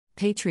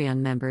Patreon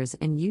members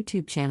and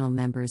YouTube channel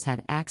members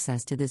had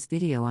access to this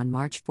video on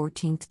March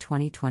 14,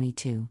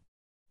 2022.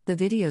 The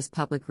video's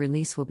public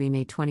release will be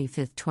May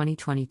 25,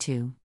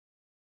 2022.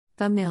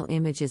 Thumbnail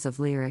images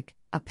of Lyric,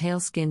 a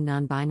pale-skinned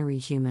non-binary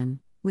human,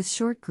 with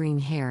short green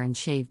hair and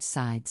shaved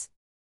sides.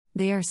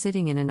 They are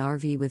sitting in an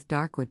RV with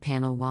dark wood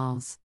panel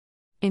walls.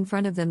 In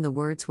front of them the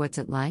words "What's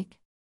it like?"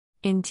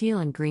 in teal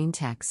and green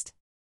text.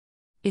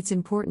 It's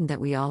important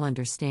that we all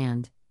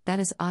understand that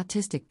as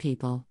autistic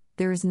people,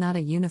 there is not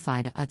a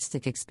unified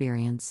autistic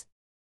experience.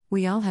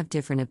 We all have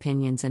different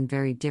opinions and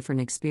very different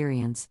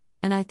experience,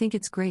 and I think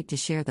it's great to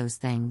share those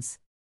things.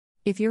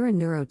 If you're a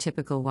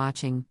neurotypical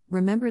watching,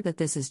 remember that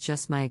this is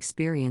just my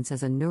experience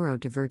as a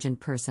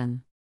neurodivergent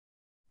person.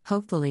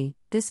 Hopefully,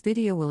 this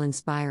video will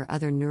inspire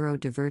other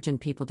neurodivergent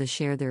people to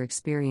share their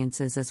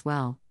experiences as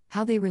well,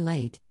 how they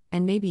relate,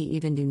 and maybe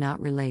even do not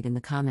relate in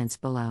the comments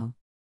below.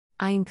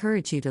 I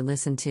encourage you to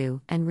listen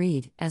to and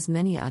read as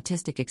many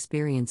autistic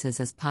experiences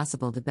as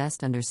possible to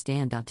best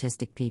understand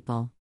autistic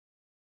people.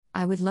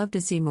 I would love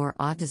to see more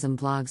autism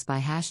vlogs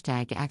by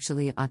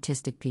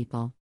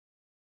 #ActuallyAutisticPeople.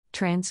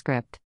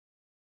 Transcript.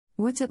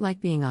 What's it like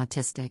being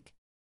autistic?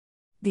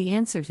 The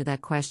answer to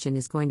that question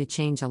is going to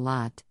change a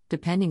lot,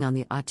 depending on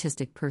the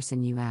autistic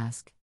person you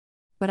ask.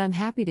 But I'm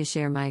happy to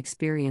share my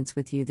experience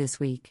with you this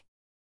week.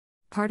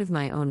 Part of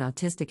my own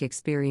autistic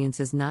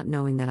experience is not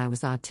knowing that I was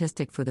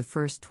autistic for the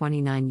first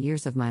 29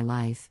 years of my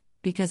life,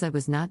 because I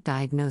was not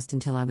diagnosed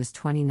until I was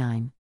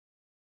 29.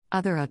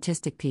 Other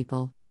autistic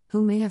people,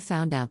 who may have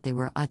found out they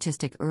were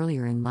autistic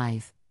earlier in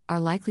life,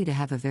 are likely to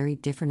have a very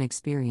different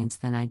experience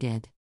than I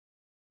did.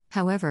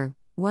 However,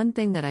 one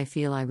thing that I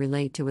feel I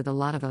relate to with a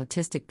lot of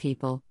autistic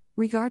people,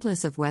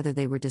 regardless of whether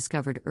they were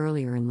discovered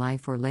earlier in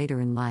life or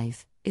later in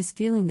life, is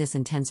feeling this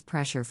intense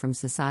pressure from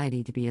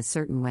society to be a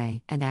certain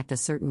way and act a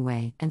certain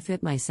way and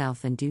fit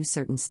myself and do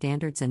certain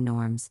standards and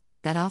norms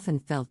that often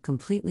felt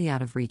completely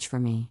out of reach for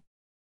me.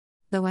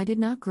 Though I did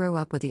not grow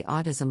up with the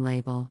autism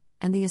label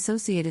and the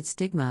associated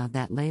stigma of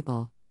that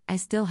label, I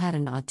still had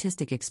an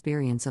autistic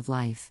experience of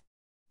life.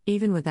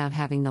 Even without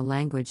having the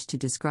language to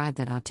describe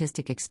that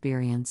autistic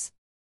experience.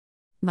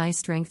 My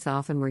strengths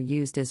often were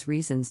used as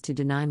reasons to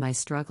deny my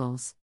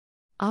struggles.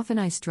 Often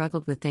I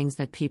struggled with things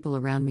that people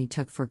around me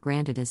took for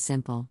granted as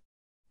simple.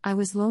 I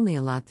was lonely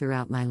a lot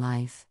throughout my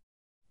life.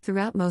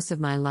 Throughout most of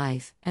my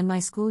life and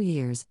my school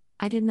years,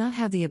 I did not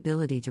have the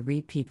ability to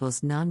read people's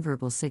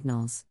nonverbal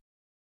signals.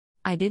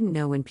 I didn't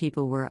know when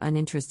people were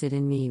uninterested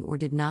in me or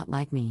did not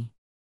like me.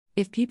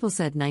 If people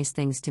said nice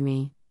things to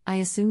me, I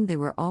assumed there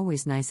were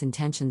always nice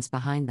intentions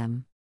behind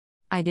them.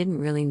 I didn't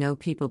really know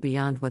people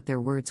beyond what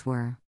their words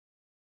were.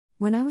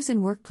 When I was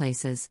in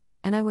workplaces,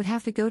 and I would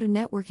have to go to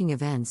networking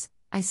events,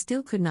 I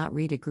still could not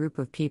read a group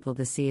of people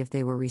to see if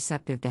they were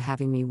receptive to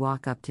having me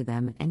walk up to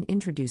them and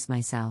introduce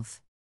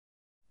myself.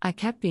 I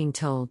kept being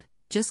told,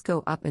 just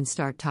go up and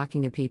start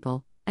talking to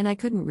people, and I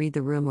couldn't read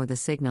the room or the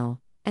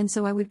signal, and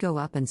so I would go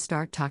up and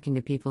start talking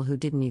to people who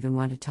didn't even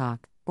want to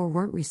talk, or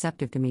weren't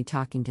receptive to me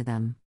talking to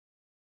them.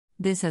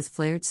 This has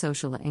flared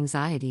social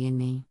anxiety in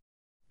me.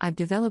 I've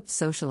developed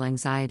social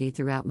anxiety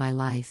throughout my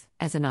life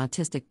as an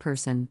autistic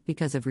person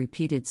because of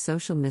repeated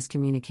social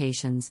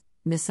miscommunications,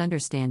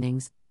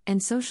 misunderstandings,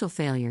 and social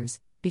failures,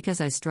 because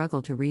I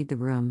struggle to read the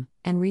room,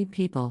 and read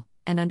people,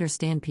 and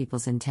understand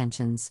people's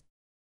intentions.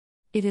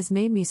 It has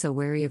made me so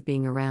wary of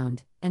being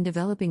around, and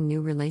developing new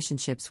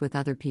relationships with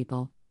other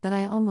people, that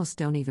I almost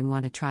don't even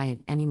want to try it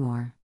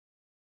anymore.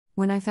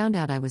 When I found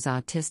out I was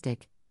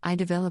autistic, I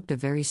developed a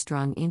very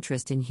strong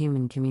interest in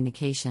human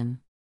communication.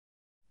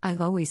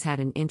 I've always had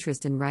an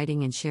interest in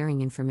writing and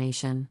sharing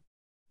information.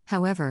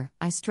 However,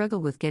 I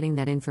struggle with getting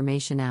that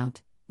information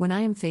out when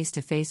I am face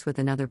to face with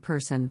another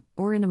person,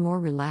 or in a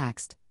more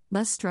relaxed,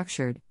 less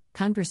structured,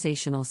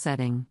 conversational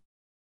setting.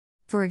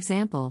 For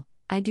example,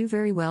 I do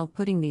very well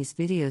putting these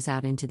videos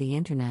out into the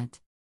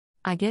internet.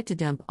 I get to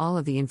dump all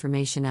of the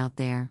information out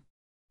there.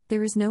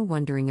 There is no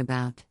wondering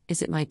about,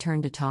 is it my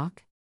turn to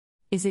talk?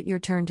 Is it your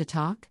turn to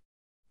talk?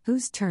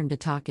 Whose turn to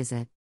talk is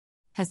it?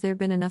 Has there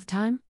been enough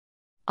time?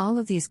 All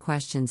of these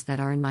questions that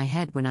are in my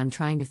head when I'm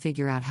trying to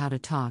figure out how to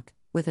talk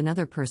with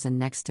another person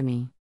next to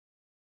me.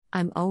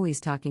 I'm always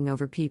talking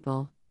over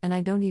people, and I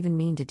don't even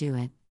mean to do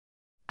it.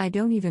 I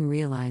don't even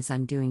realize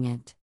I'm doing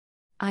it.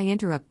 I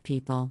interrupt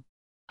people.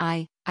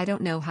 I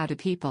don't know how to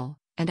people,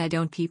 and I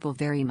don't people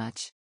very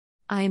much.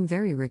 I am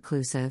very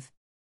reclusive.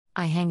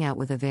 I hang out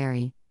with a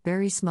very,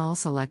 very small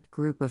select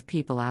group of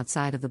people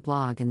outside of the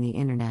blog and the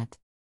internet.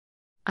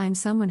 I'm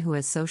someone who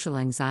has social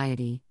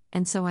anxiety,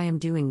 and so I am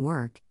doing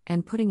work,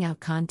 and putting out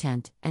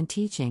content, and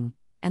teaching,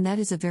 and that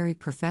is a very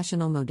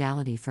professional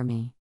modality for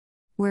me.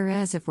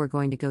 Whereas if we're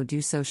going to go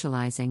do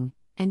socializing,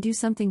 and do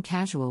something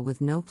casual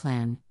with no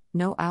plan,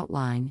 no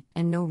outline,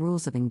 and no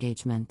rules of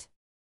engagement,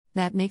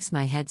 that makes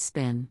my head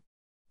spin.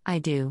 I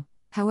do,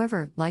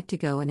 however, like to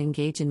go and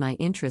engage in my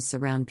interests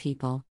around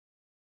people.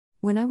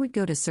 When I would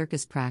go to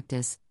circus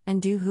practice,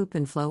 and do hoop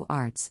and flow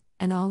arts,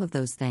 and all of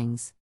those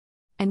things.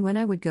 And when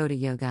I would go to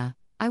yoga,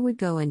 I would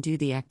go and do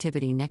the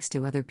activity next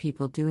to other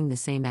people doing the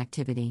same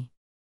activity.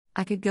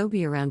 I could go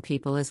be around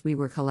people as we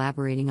were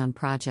collaborating on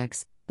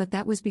projects, but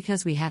that was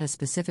because we had a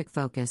specific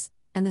focus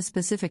and the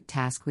specific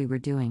task we were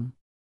doing.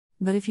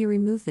 But if you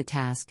remove the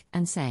task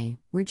and say,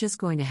 we're just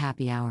going to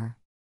happy hour.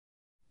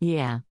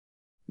 Yeah.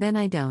 Then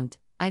I don't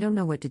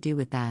know what to do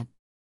with that.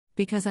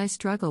 Because I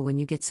struggle when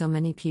you get so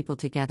many people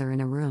together in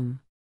a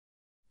room.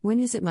 When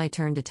is it my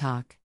turn to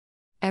talk?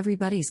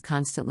 Everybody's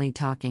constantly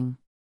talking.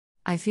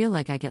 I feel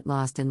like I get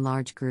lost in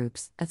large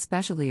groups,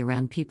 especially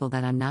around people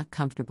that I'm not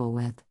comfortable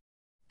with.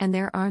 And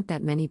there aren't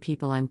that many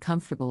people I'm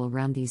comfortable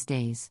around these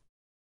days.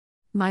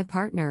 My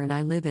partner and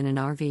I live in an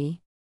RV.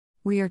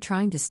 We are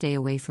trying to stay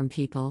away from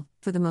people,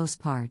 for the most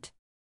part.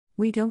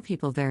 We don't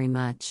people very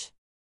much.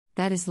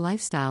 That is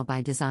lifestyle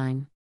by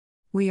design.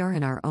 We are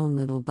in our own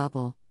little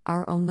bubble,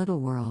 our own little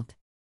world.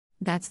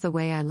 That's the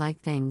way I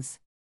like things.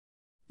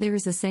 There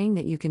is a saying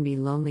that you can be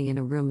lonely in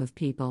a room of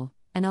people,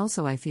 and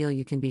also I feel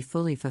you can be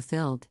fully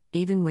fulfilled,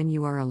 even when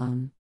you are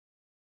alone.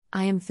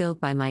 I am filled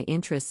by my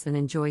interests and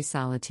enjoy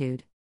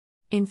solitude.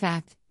 In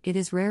fact, it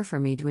is rare for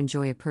me to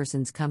enjoy a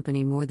person's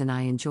company more than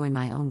I enjoy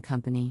my own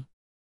company.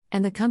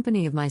 And the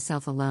company of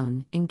myself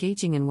alone,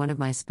 engaging in one of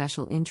my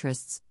special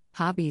interests,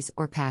 hobbies,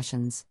 or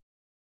passions.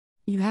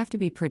 You have to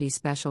be pretty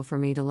special for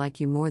me to like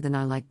you more than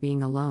I like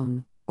being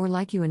alone, or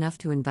like you enough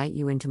to invite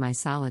you into my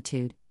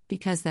solitude,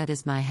 because that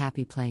is my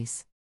happy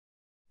place.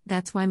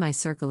 That's why my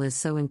circle is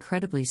so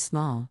incredibly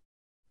small.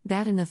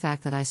 That and the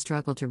fact that I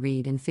struggle to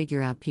read and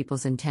figure out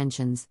people's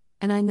intentions,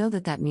 and I know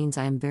that that means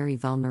I am very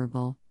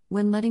vulnerable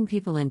when letting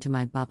people into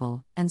my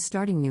bubble and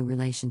starting new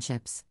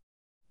relationships.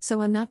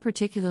 So I'm not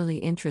particularly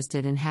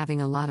interested in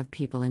having a lot of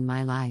people in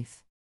my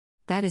life.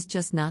 That is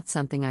just not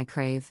something I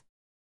crave.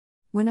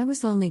 When I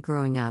was lonely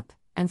growing up,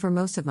 and for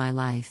most of my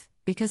life,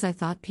 because I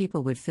thought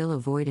people would fill a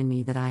void in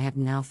me that I have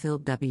now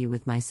filled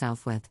with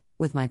myself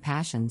with my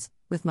passions,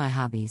 with my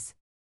hobbies.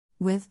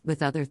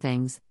 With other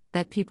things,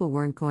 that people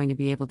weren't going to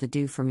be able to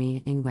do for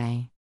me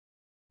anyway.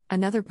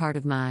 Another part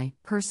of my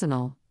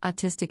personal,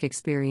 autistic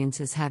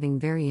experience is having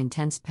very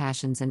intense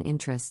passions and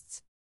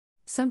interests.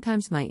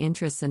 Sometimes my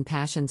interests and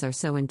passions are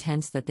so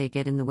intense that they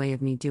get in the way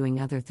of me doing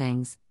other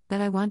things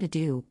that I want to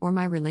do, or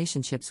my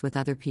relationships with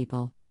other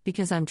people,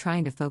 because I'm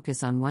trying to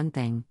focus on one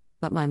thing,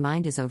 but my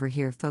mind is over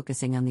here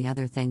focusing on the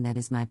other thing that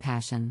is my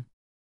passion.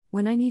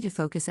 When I need to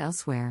focus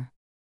elsewhere.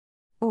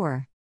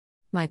 Or,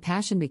 my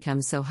passion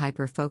becomes so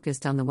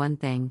hyper-focused on the one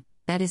thing,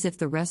 that is if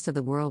the rest of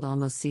the world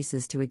almost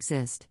ceases to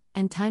exist,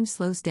 and time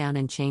slows down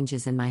and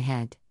changes in my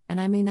head, and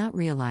I may not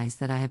realize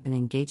that I have been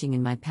engaging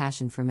in my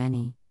passion for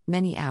many,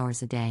 many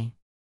hours a day.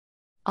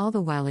 All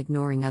the while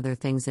ignoring other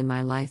things in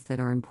my life that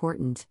are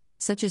important,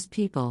 such as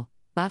people,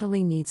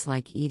 bodily needs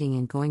like eating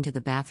and going to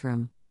the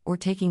bathroom, or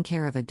taking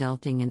care of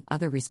adulting and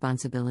other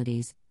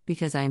responsibilities,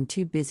 because I am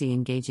too busy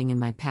engaging in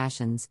my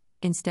passions,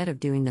 instead of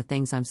doing the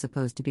things I'm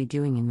supposed to be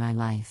doing in my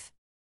life.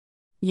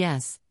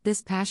 Yes,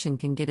 this passion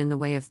can get in the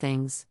way of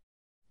things.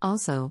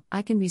 Also,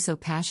 I can be so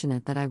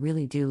passionate that I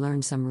really do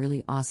learn some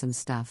really awesome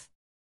stuff.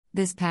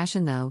 This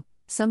passion, though,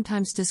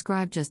 sometimes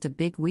describes just a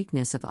big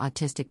weakness of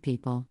autistic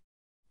people.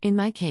 In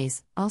my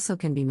case, also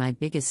can be my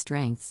biggest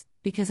strengths,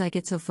 because I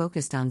get so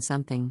focused on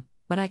something,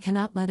 but I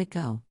cannot let it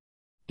go.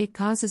 It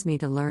causes me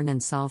to learn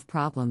and solve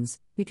problems,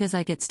 because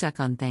I get stuck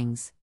on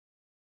things.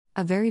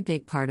 A very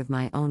big part of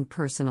my own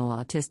personal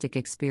autistic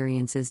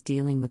experience is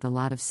dealing with a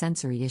lot of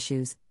sensory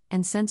issues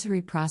and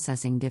sensory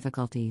processing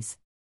difficulties.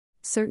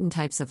 Certain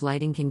types of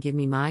lighting can give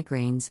me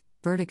migraines,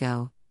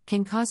 vertigo,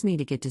 can cause me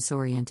to get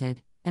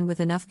disoriented, and with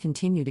enough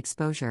continued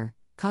exposure,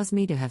 cause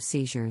me to have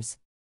seizures.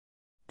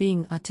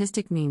 Being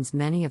autistic means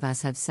many of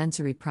us have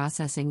sensory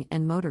processing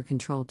and motor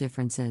control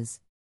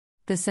differences.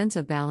 The sense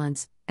of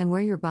balance, and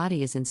where your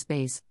body is in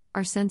space,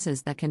 are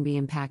senses that can be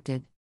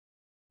impacted.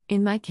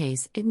 In my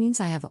case, it means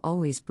I have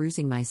always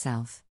bruising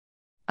myself.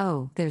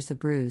 Oh, there's the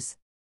bruise.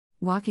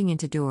 Walking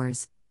into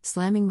doors,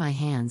 slamming my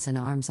hands and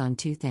arms on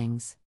two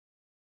things.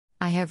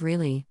 I have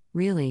really,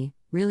 really,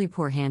 really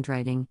poor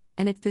handwriting,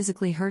 and it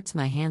physically hurts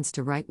my hands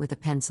to write with a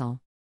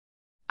pencil.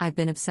 I've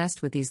been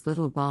obsessed with these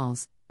little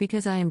balls,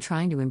 because I am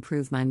trying to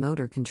improve my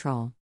motor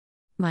control.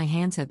 My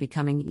hands have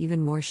becoming even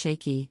more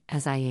shaky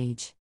as I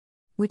age.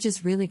 Which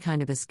is really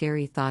kind of a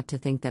scary thought to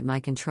think that my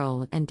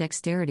control and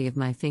dexterity of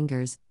my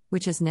fingers,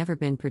 which has never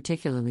been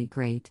particularly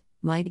great,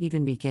 might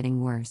even be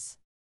getting worse.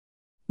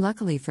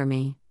 Luckily for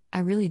me, I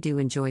really do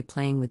enjoy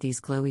playing with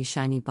these glowy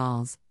shiny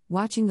balls,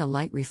 watching the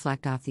light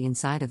reflect off the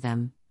inside of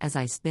them, as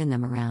I spin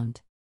them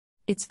around.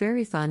 It's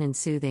very fun and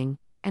soothing,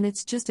 and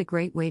it's just a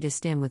great way to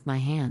stim with my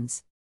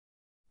hands.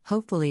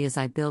 Hopefully as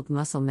I build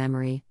muscle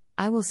memory,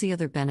 I will see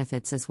other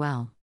benefits as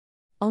well.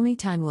 Only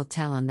time will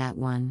tell on that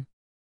one.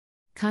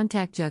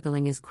 Contact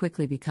juggling is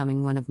quickly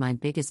becoming one of my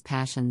biggest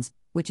passions,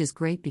 which is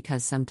great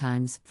because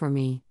sometimes, for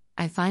me,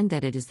 I find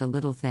that it is the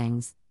little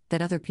things,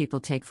 that other people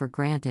take for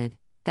granted,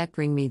 that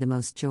bring me the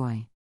most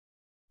joy.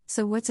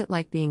 So what's it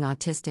like being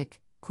autistic?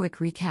 Quick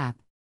recap.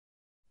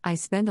 I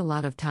spend a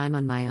lot of time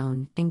on my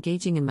own,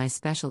 engaging in my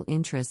special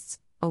interests,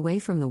 away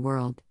from the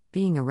world,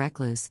 being a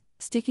recluse,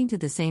 sticking to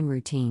the same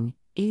routine,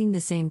 eating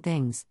the same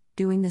things,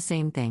 doing the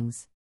same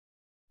things.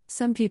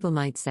 Some people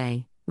might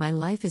say, My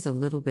life is a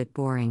little bit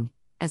boring,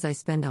 as I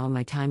spend all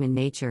my time in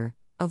nature,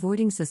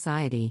 avoiding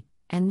society,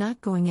 and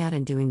not going out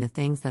and doing the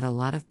things that a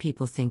lot of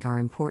people think are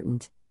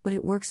important, but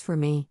it works for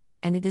me,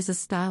 and it is a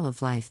style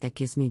of life that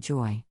gives me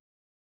joy.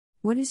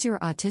 What is your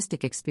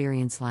autistic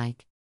experience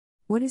like?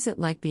 What is it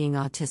like being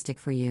autistic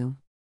for you?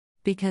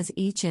 Because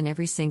each and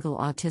every single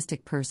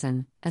autistic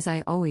person, as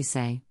I always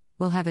say,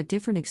 will have a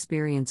different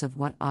experience of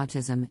what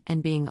autism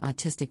and being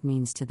autistic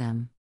means to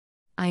them.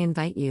 I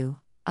invite you,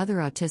 other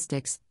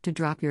autistics, to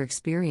drop your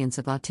experience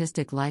of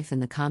autistic life in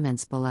the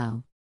comments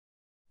below.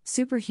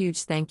 Super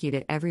huge thank you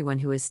to everyone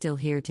who is still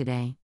here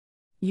today.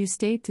 You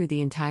stayed through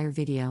the entire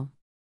video.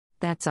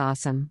 That's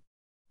awesome.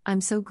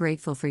 I'm so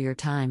grateful for your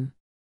time.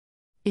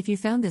 If you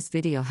found this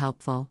video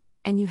helpful,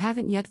 and you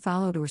haven't yet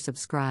followed or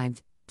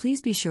subscribed,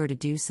 please be sure to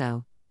do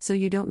so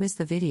you don't miss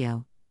the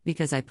video,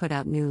 because I put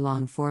out new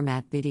long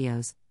format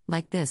videos,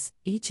 like this,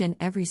 each and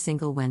every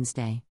single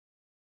Wednesday.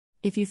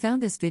 If you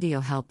found this video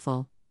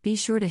helpful, be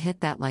sure to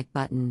hit that like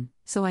button,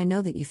 so I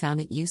know that you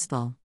found it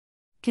useful.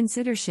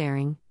 Consider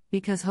sharing,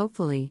 because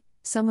hopefully,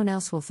 someone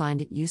else will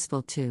find it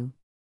useful too.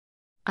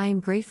 I am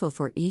grateful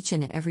for each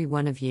and every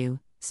one of you,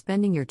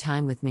 spending your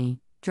time with me,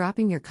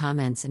 dropping your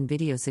comments and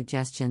video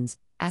suggestions,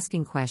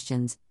 asking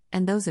questions,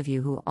 and those of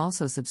you who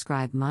also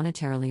subscribe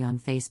monetarily on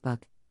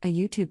Facebook, a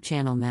YouTube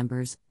channel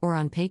members, or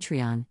on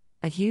Patreon,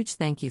 a huge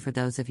thank you for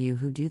those of you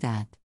who do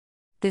that.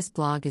 This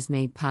blog is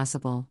made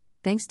possible,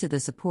 thanks to the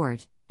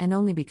support, and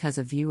only because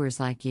of viewers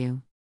like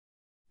you.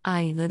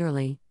 I,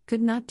 literally,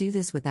 could not do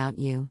this without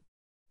you.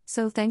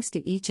 So thanks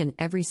to each and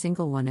every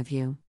single one of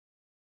you.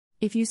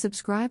 If you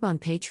subscribe on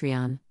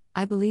Patreon,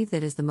 I believe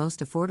that is the most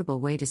affordable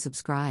way to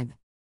subscribe.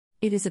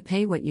 It is a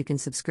pay-what-you-can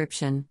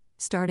subscription,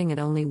 starting at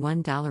only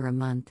 $1 a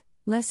month,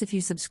 less if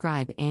you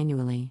subscribe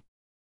annually.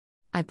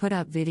 I put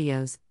out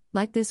videos,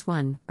 like this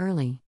one,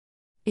 early.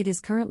 It is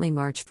currently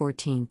March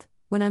 14th,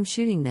 when I'm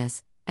shooting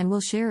this, and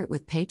we'll share it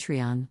with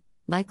Patreon,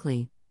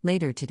 likely,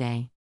 later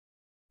today.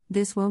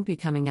 This won't be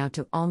coming out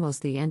to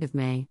almost the end of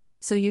May,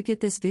 so you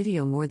get this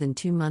video more than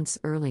 2 months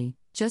early,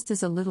 just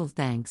as a little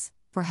thanks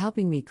for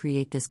helping me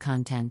create this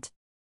content.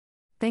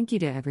 Thank you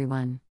to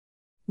everyone.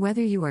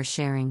 Whether you are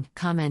sharing,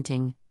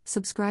 commenting,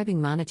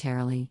 subscribing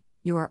monetarily,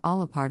 you are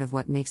all a part of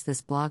what makes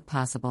this blog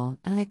possible,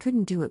 and I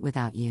couldn't do it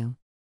without you.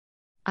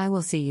 I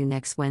will see you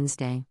next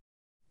Wednesday.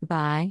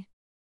 Bye.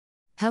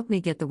 Help me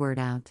get the word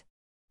out.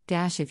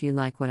 If you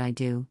like what I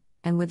do,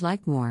 and would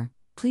like more,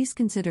 please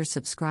consider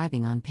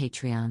subscribing on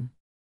Patreon.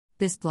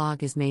 This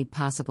blog is made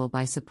possible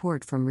by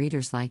support from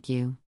readers like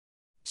you.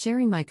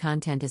 Sharing my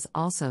content is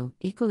also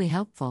equally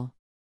helpful.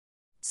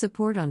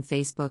 Support on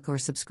Facebook or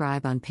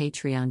subscribe on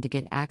Patreon to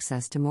get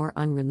access to more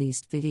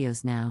unreleased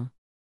videos now.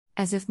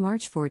 As of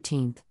March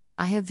 14th,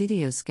 I have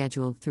videos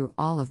scheduled through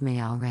all of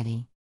May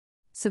already.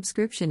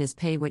 Subscription is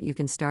pay what you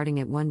can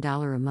starting at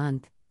 $1 a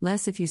month,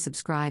 less if you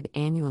subscribe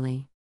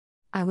annually.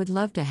 I would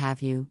love to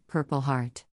have you, Purple Heart.